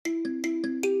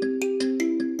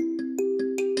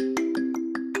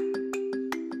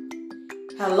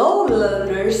Hello,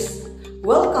 learners!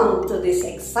 Welcome to this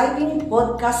exciting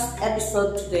podcast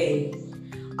episode today.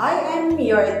 I am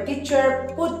your teacher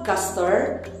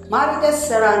podcaster, Marites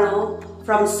Serrano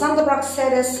from Santa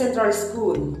Praxedes Central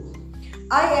School.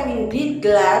 I am indeed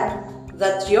glad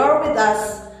that you're with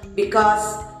us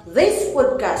because this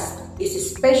podcast is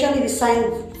especially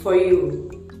designed for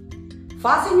you.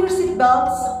 Fasten your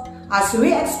seatbelts as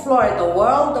we explore the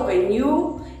world of a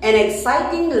new and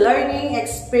exciting learning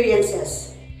experiences.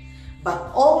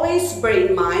 But always bear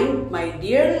in mind, my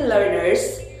dear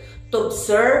learners, to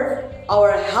observe our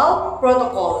health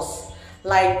protocols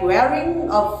like wearing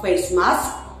of face mask,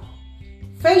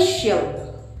 face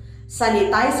shield,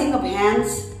 sanitizing of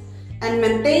hands, and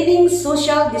maintaining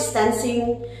social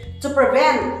distancing to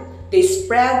prevent the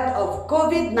spread of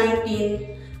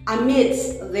COVID-19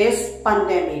 amidst this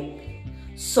pandemic.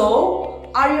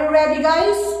 So, are you ready,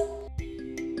 guys?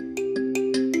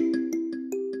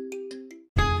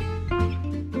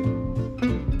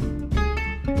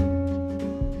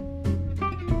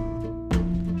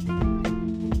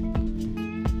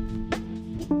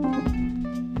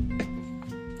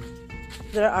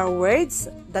 There are words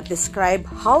that describe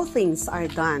how things are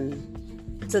done.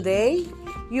 Today,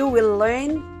 you will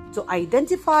learn to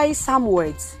identify some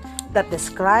words that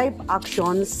describe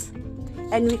actions,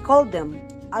 and we call them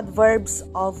adverbs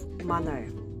of manner.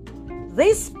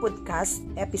 This podcast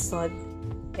episode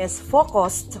is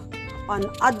focused on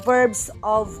adverbs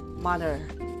of manner.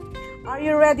 Are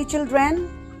you ready, children?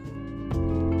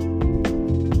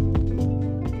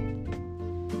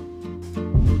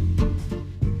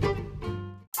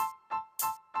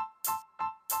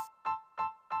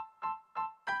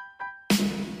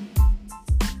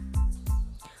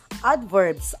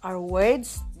 Adverbs are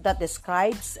words that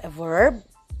describes a verb,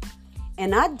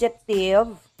 an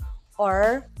adjective,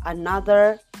 or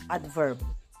another adverb.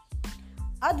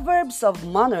 Adverbs of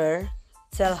manner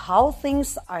tell how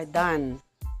things are done.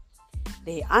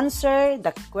 They answer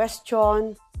the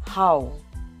question how.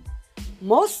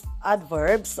 Most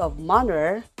adverbs of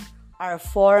manner are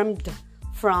formed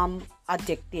from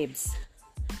adjectives.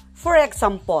 For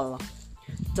example,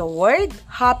 the word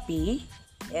happy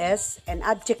is an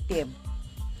adjective.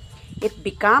 It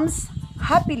becomes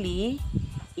happily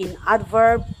in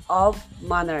adverb of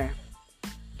manner.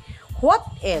 What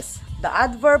is the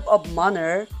adverb of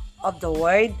manner of the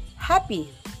word happy?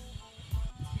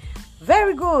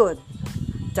 Very good.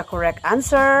 The correct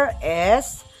answer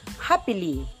is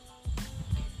happily.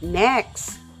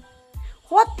 Next,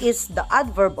 what is the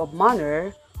adverb of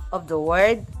manner of the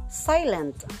word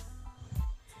silent?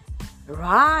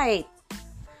 Right.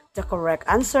 The correct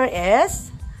answer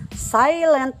is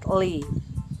silently.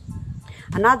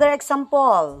 Another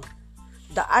example,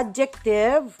 the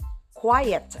adjective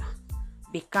quiet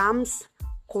becomes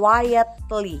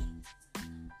quietly.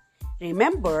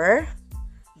 Remember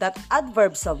that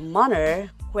adverbs of manner,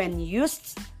 when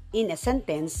used in a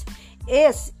sentence,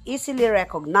 is easily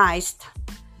recognized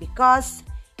because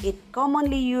it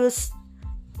commonly used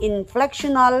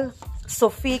inflectional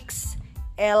suffix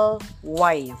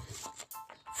ly.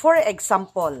 For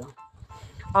example,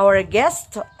 our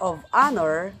guest of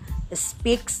honor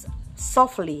speaks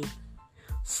softly.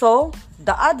 So,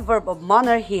 the adverb of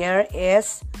manner here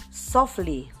is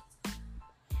softly.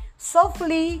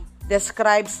 Softly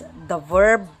describes the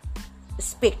verb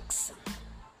speaks.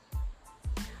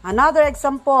 Another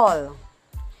example,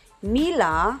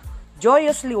 Mila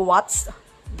joyously watched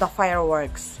the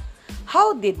fireworks.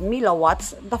 How did Mila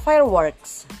watch the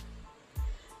fireworks?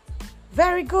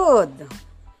 Very good.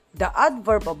 The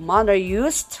adverb of manner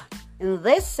used in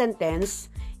this sentence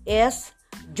is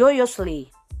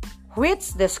joyously,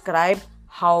 which describes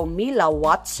how Mila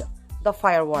watched the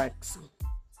fireworks.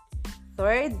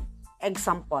 Third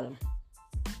example,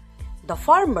 the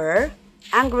farmer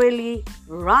angrily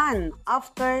ran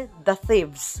after the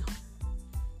thieves.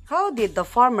 How did the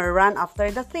farmer run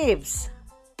after the thieves?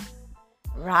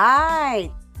 Right.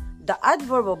 The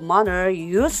adverb of manner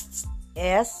used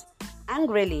is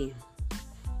angrily.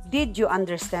 Did you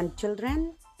understand,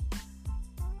 children?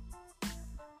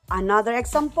 Another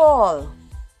example.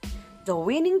 The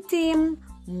winning team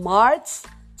marched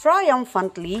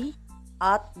triumphantly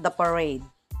at the parade.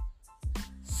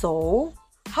 So,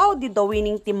 how did the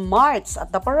winning team march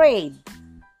at the parade?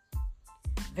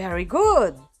 Very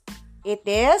good. It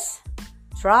is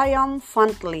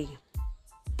triumphantly.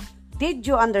 Did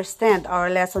you understand our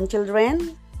lesson,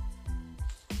 children?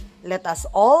 Let us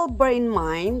all bear in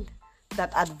mind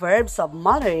that adverbs of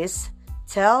manners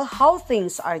tell how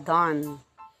things are done.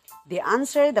 They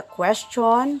answer the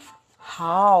question,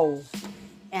 how,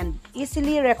 and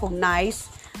easily recognized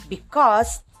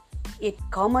because it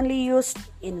commonly used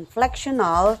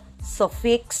inflectional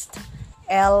suffix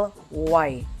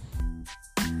ly.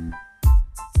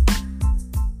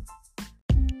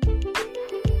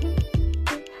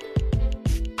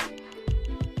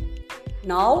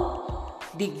 Now,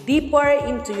 dig deeper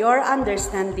into your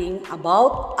understanding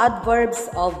about adverbs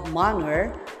of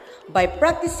manner by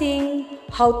practicing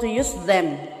how to use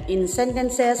them in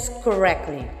sentences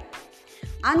correctly.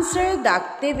 Answer the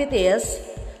activities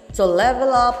to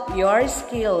level up your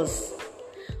skills.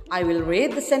 I will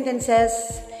read the sentences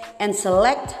and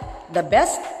select the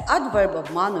best adverb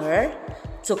of manner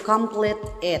to complete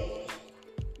it.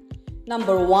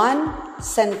 Number 1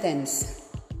 sentence.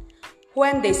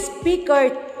 When the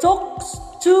speaker talks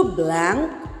too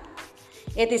blank,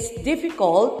 it is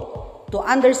difficult to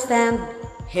understand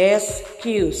his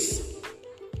cues.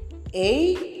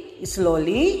 A.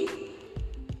 Slowly.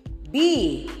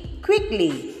 B.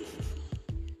 Quickly.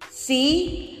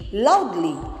 C.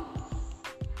 Loudly.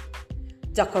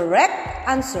 The correct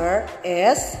answer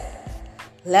is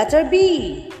letter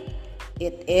B.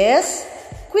 It is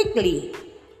quickly.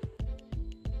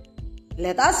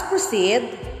 Let us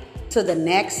proceed to the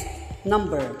next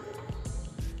number.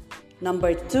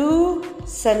 Number 2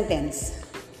 sentence.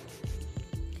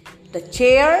 The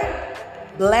chair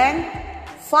blank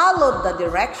followed the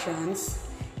directions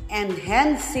and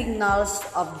hand signals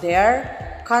of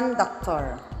their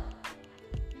conductor.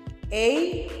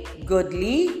 A.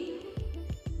 Goodly.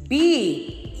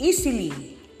 B.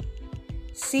 Easily.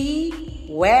 C.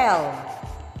 Well.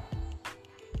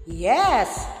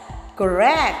 Yes,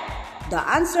 correct. The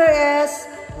answer is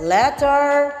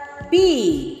letter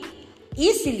B.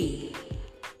 Easily.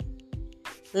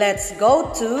 Let's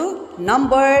go to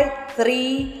number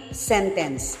 3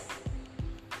 sentence.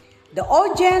 The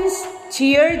audience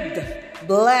cheered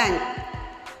blank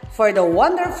for the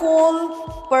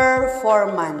wonderful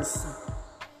performance.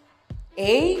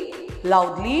 A.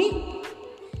 Loudly.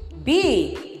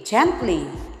 B. Gently.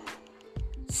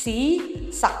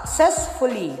 C.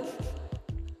 Successfully.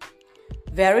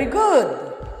 Very good.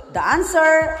 The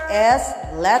answer is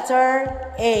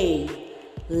letter A.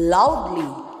 Loudly.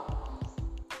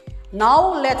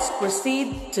 Now let's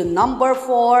proceed to number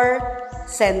 4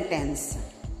 sentence.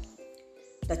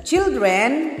 The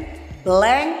children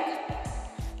blank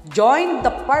joined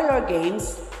the parlor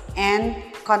games and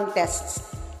contests.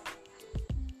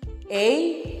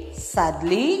 A.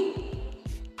 Sadly.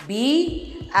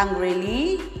 B.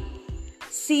 Angrily.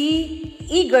 C.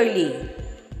 Eagerly.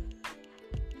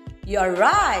 You are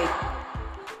right.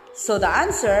 So the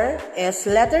answer is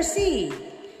letter C.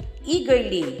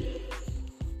 Eagerly.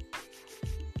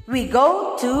 We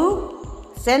go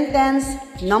to sentence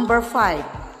number 5.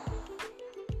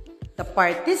 The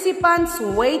participants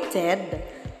waited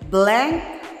blank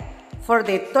for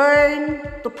their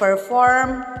turn to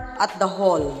perform at the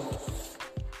hall.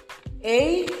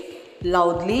 A.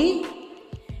 Loudly.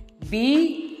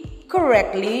 B.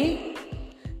 Correctly.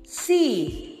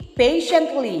 C.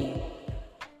 Patiently.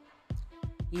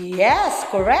 Yes,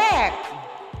 correct.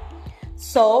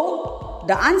 So,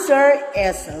 the answer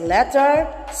is letter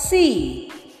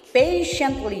C.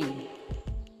 Patiently.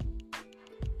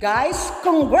 Guys,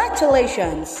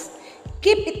 congratulations.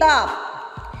 Keep it up.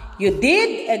 You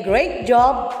did a great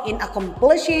job in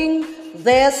accomplishing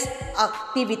these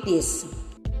activities.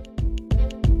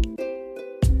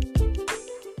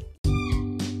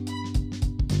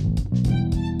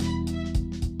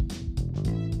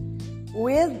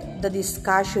 With the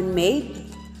discussion made,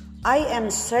 I am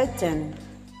certain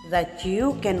that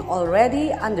you can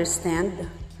already understand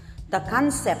the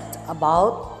concept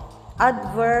about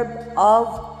adverb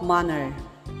of manner.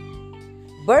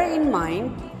 Bear in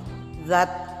mind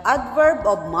that adverb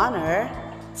of manner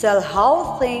tell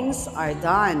how things are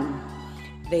done.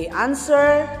 They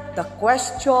answer the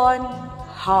question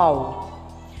how.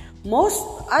 Most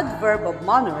adverb of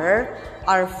manner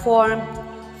are formed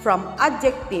from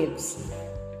adjectives.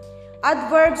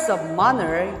 Adverbs of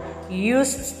manner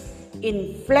used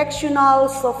inflectional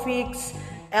suffix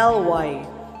ly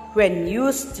when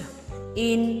used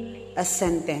in a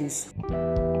sentence.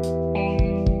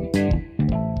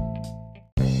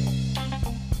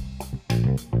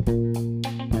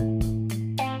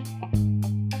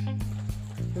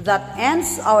 That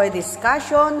ends our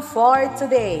discussion for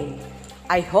today.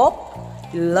 I hope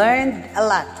you learned a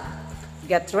lot.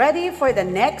 Get ready for the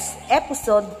next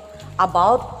episode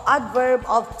about adverb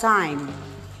of time.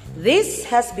 This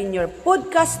has been your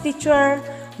podcast teacher,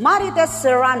 Marites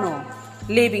Serrano,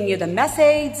 leaving you the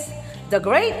message: the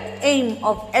great aim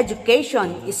of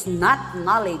education is not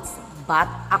knowledge, but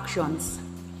actions.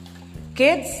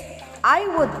 Kids, I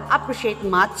would appreciate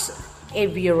much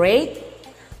if you rate,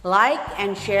 like,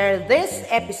 and share this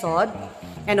episode.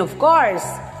 And of course,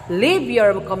 leave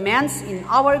your comments in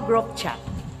our group chat.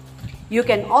 You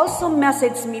can also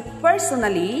message me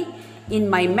personally in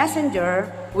my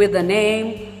messenger with the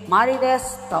name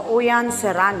Marites Tauyan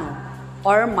Serrano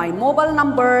or my mobile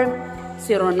number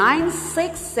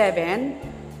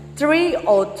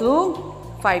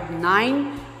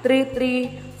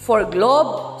 0967-302-5933 for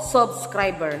Globe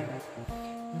subscriber.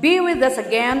 Be with us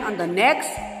again on the next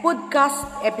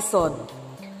podcast episode.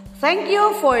 Thank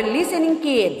you for listening,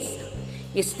 kids.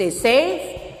 Stay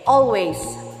safe always.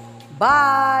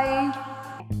 Bye!